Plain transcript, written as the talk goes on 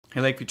Hey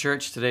Lakeview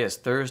Church, today is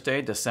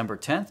Thursday, December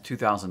 10th,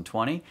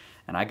 2020,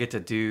 and I get to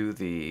do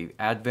the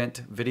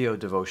Advent video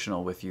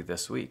devotional with you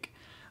this week.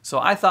 So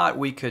I thought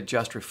we could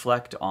just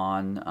reflect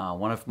on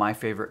one of my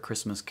favorite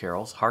Christmas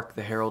carols, Hark,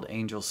 the Herald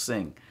Angels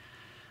Sing.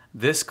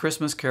 This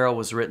Christmas carol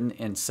was written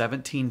in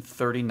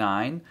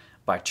 1739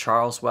 by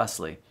Charles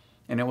Wesley,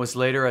 and it was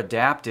later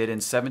adapted in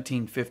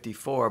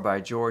 1754 by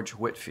George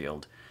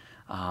Whitefield.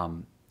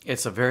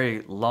 It's a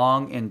very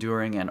long,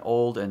 enduring, and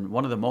old, and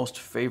one of the most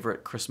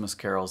favorite Christmas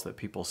carols that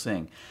people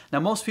sing. Now,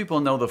 most people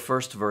know the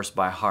first verse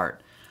by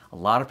heart. A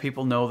lot of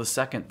people know the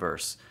second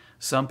verse.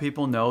 Some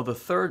people know the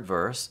third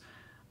verse,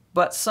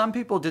 but some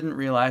people didn't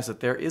realize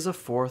that there is a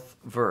fourth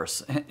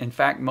verse. In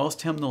fact,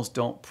 most hymnals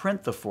don't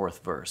print the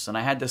fourth verse, and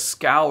I had to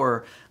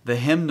scour the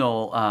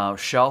hymnal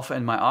shelf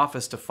in my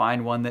office to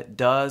find one that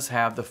does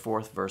have the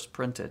fourth verse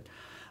printed.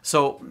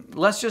 So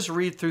let's just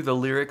read through the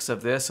lyrics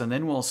of this, and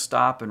then we'll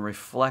stop and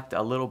reflect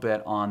a little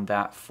bit on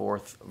that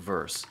fourth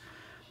verse.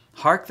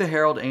 Hark the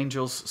herald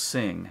angels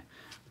sing,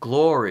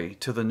 glory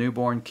to the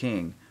newborn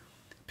King.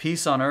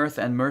 Peace on earth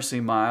and mercy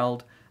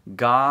mild,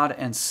 God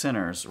and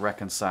sinners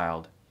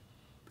reconciled.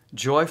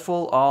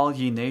 Joyful all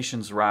ye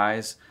nations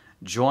rise,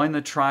 join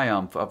the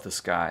triumph of the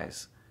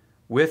skies.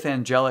 With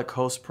angelic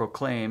hosts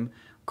proclaim,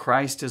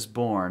 Christ is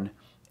born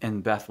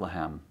in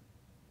Bethlehem.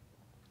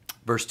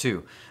 Verse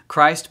 2,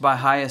 Christ by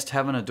highest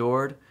heaven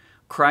adored,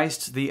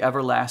 Christ the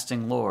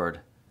everlasting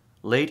Lord.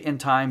 Late in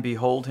time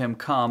behold him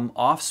come,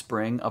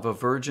 offspring of a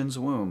virgin's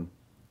womb.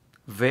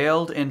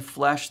 Veiled in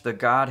flesh the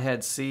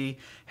Godhead see,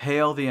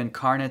 hail the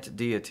incarnate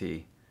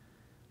deity.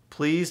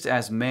 Pleased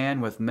as man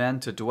with men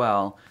to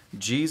dwell,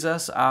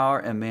 Jesus our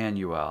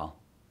Emmanuel.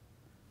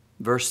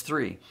 Verse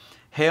 3,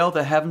 Hail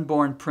the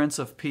heaven-born Prince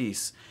of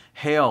Peace,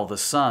 hail the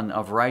Son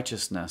of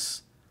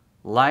Righteousness.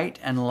 Light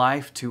and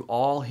life to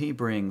all he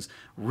brings,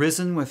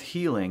 risen with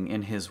healing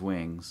in his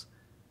wings.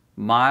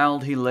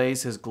 Mild he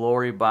lays his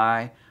glory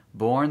by,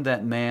 born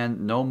that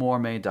man no more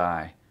may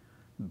die.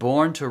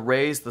 Born to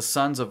raise the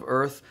sons of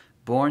earth,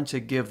 born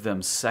to give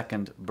them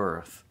second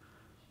birth.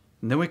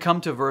 And then we come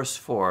to verse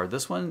 4.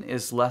 This one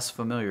is less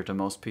familiar to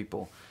most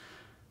people.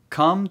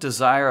 Come,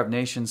 desire of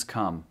nations,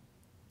 come.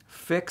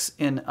 Fix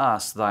in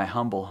us thy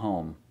humble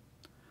home.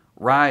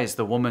 Rise,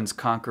 the woman's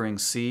conquering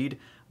seed.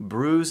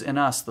 Bruise in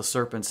us the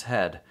serpent's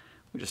head.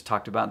 We just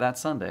talked about that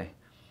Sunday.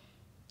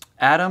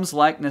 Adam's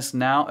likeness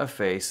now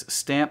efface,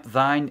 stamp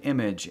thine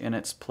image in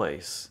its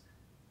place.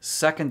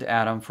 Second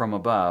Adam from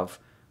above,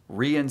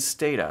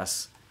 reinstate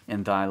us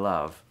in thy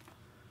love.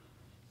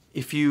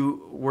 If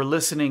you were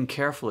listening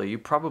carefully, you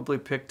probably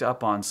picked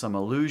up on some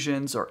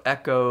allusions or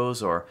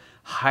echoes or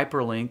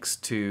hyperlinks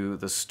to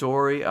the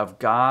story of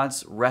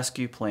God's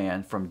rescue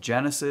plan from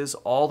Genesis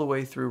all the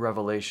way through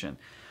Revelation.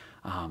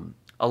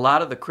 A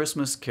lot of the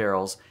Christmas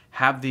carols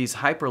have these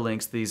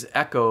hyperlinks, these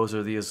echoes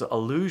or these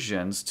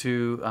allusions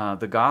to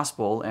the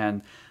gospel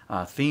and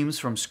themes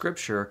from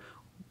Scripture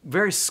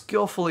very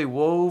skillfully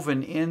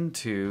woven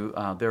into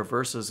their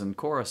verses and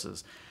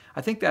choruses.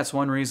 I think that's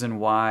one reason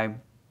why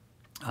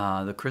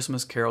the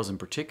Christmas carols in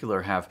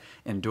particular have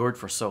endured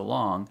for so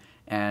long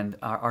and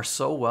are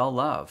so well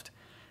loved.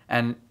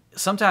 And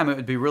sometime it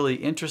would be really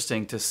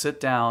interesting to sit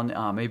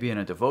down maybe in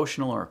a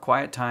devotional or a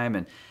quiet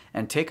time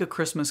and take a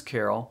Christmas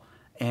carol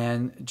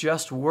and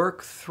just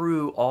work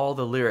through all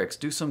the lyrics,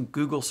 do some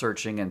Google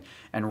searching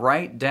and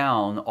write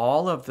down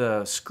all of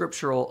the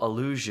scriptural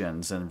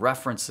allusions and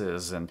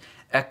references and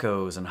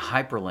echoes and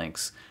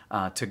hyperlinks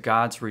to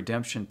God's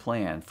redemption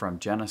plan from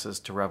Genesis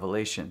to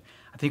Revelation.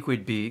 I think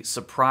we'd be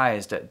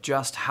surprised at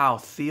just how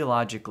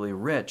theologically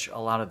rich a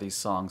lot of these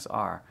songs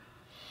are.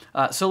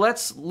 So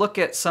let's look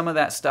at some of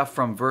that stuff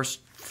from verse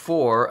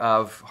 4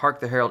 of Hark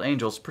the Herald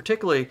Angels,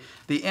 particularly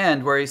the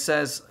end where he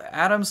says,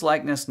 Adam's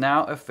likeness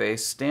now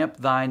efface, stamp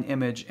thine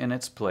image in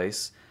its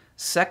place.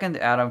 Second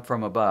Adam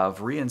from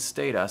above,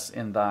 reinstate us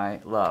in thy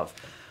love.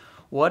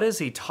 What is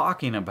he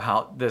talking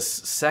about, this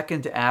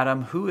second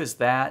Adam? Who is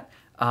that?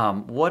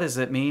 What does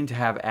it mean to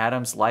have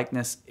Adam's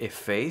likeness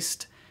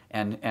effaced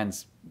and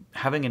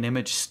having an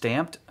image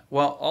stamped?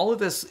 Well, all of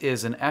this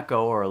is an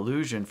echo or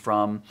allusion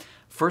from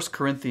 1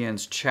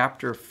 Corinthians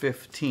chapter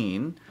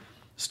 15.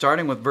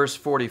 Starting with verse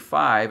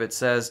 45, it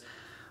says,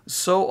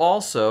 So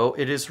also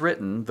it is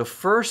written, the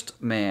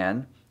first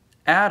man,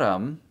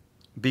 Adam,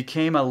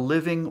 became a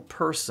living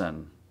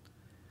person.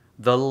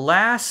 The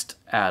last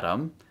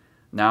Adam,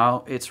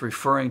 now it's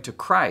referring to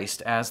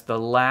Christ as the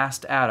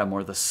last Adam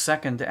or the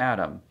second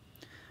Adam.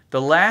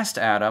 The last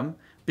Adam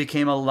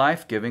became a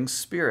life-giving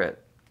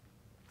spirit.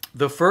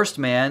 The first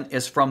man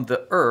is from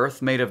the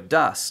earth, made of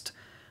dust.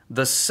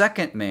 The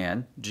second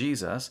man,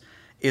 Jesus,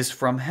 is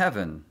from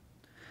heaven.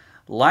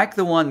 Like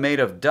the one made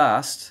of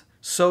dust,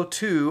 so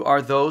too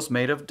are those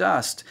made of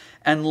dust.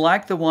 And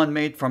like the one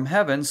made from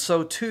heaven,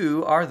 so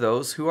too are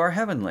those who are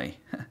heavenly.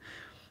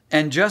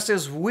 And just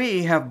as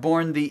we have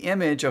borne the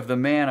image of the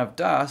man of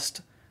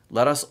dust,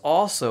 let us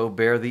also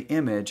bear the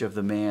image of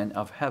the man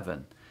of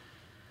heaven.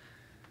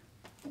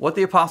 What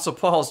the Apostle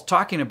Paul is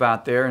talking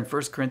about there in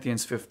 1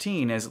 Corinthians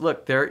 15 is,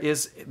 look, there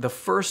is the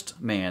first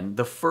man,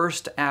 the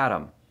first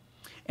Adam.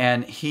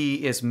 and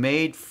he is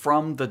made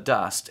from the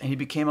dust, and he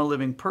became a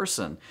living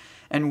person.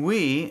 And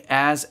we,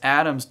 as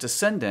Adam's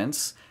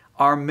descendants,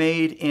 are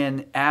made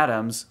in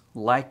Adam's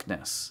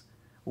likeness.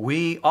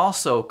 We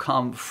also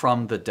come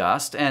from the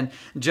dust, and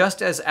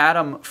just as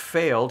Adam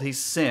failed, he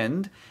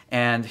sinned,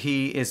 and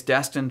he is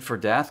destined for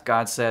death.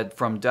 God said,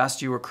 "From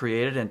dust you were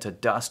created, and to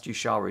dust you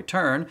shall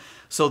return."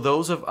 So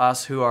those of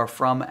us who are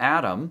from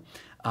Adam,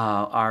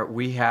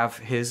 we have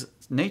his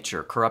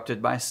nature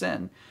corrupted by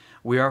sin.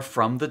 We are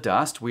from the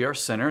dust. We are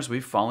sinners.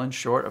 We've fallen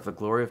short of the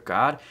glory of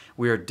God.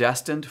 We are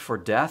destined for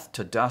death.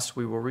 To dust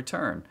we will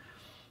return.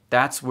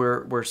 That's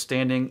where we're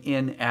standing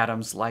in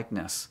Adam's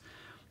likeness.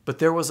 But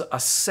there was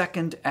a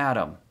second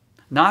Adam,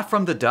 not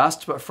from the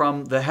dust, but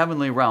from the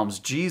heavenly realms,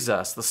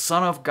 Jesus, the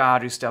Son of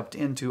God who stepped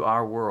into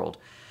our world.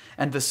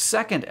 And the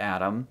second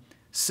Adam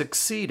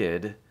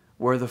succeeded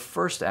where the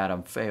first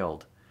Adam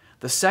failed.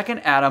 The second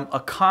Adam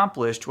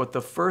accomplished what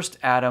the first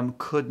Adam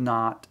could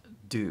not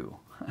do.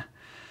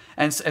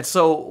 And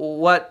so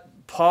what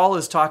Paul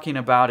is talking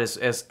about is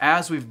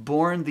as we've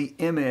borne the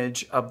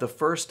image of the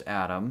first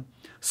Adam,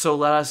 so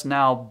let us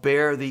now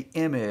bear the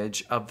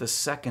image of the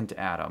second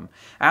Adam.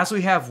 As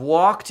we have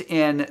walked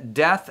in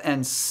death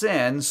and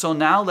sin, so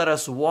now let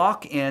us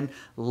walk in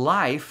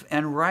life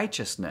and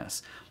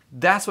righteousness.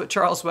 That's what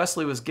Charles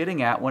Wesley was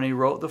getting at when he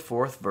wrote the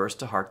fourth verse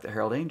to Hark, the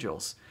Herald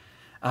Angels.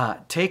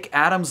 Take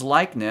Adam's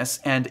likeness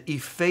and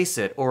efface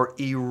it or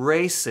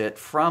erase it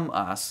from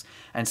us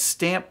and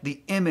stamp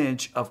the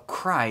image of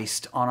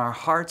Christ on our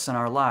hearts and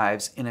our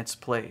lives in its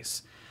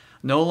place.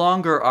 No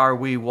longer are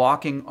we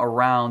walking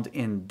around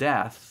in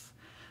death,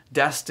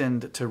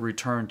 destined to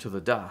return to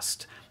the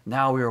dust.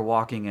 Now we are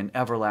walking in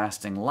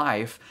everlasting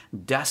life,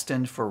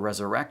 destined for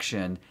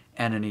resurrection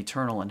and an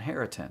eternal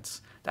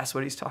inheritance. That's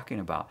what he's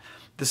talking about.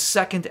 The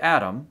second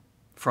Adam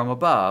from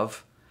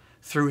above,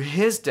 through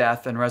his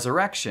death and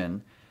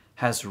resurrection,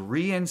 has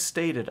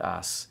reinstated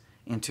us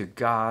into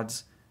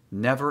God's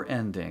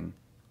never-ending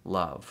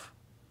love.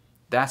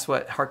 That's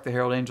what Hark the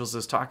Herald Angels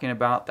is talking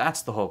about.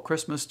 That's the whole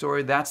Christmas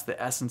story. That's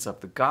the essence of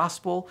the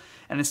gospel.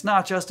 And it's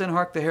not just in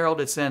Hark the Herald,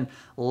 it's in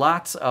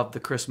lots of the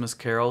Christmas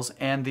carols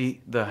and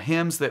the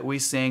hymns that we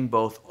sing,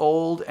 both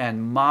old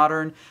and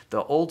modern.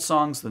 The old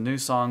songs, the new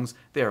songs,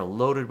 they are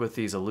loaded with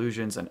these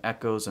allusions and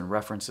echoes and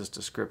references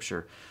to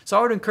Scripture. So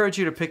I would encourage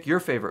you to pick your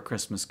favorite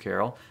Christmas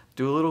carol,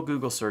 do a little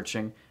Google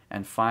searching,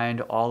 and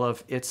find all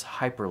of its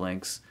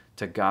hyperlinks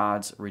to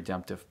God's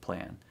redemptive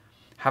plan.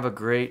 Have a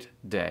great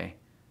day.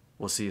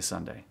 We'll see you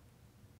Sunday.